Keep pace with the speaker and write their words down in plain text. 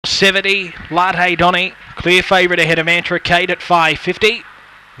22.70. Latte Donny, clear favourite ahead of Mantra Kate at 5.50.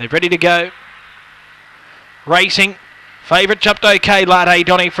 They're ready to go. Racing. Favourite jumped okay, Latte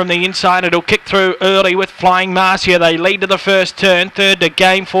Donny from the inside. It'll kick through early with Flying Marcia. They lead to the first turn. Third to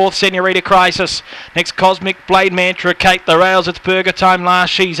Game. Fourth, Senorita Crisis. Next, Cosmic Blade, Mantra Kate. The rails, it's Burger Time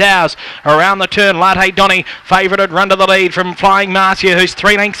last. She's ours. Around the turn, Latte Donny. Favourite had run to the lead from Flying Marcia, who's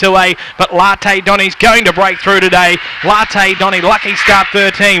 3 lengths away. But Latte Donny's going to break through today. Latte Donny, Lucky Start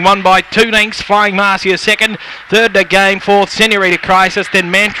 13. Won by 2 lengths. Flying Marcia second. Third to Game. Fourth, Senorita Crisis.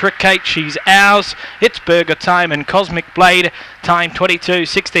 Then Mantra Kate, she's ours. It's Burger Time and Cosmic Blade, time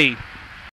 22.60.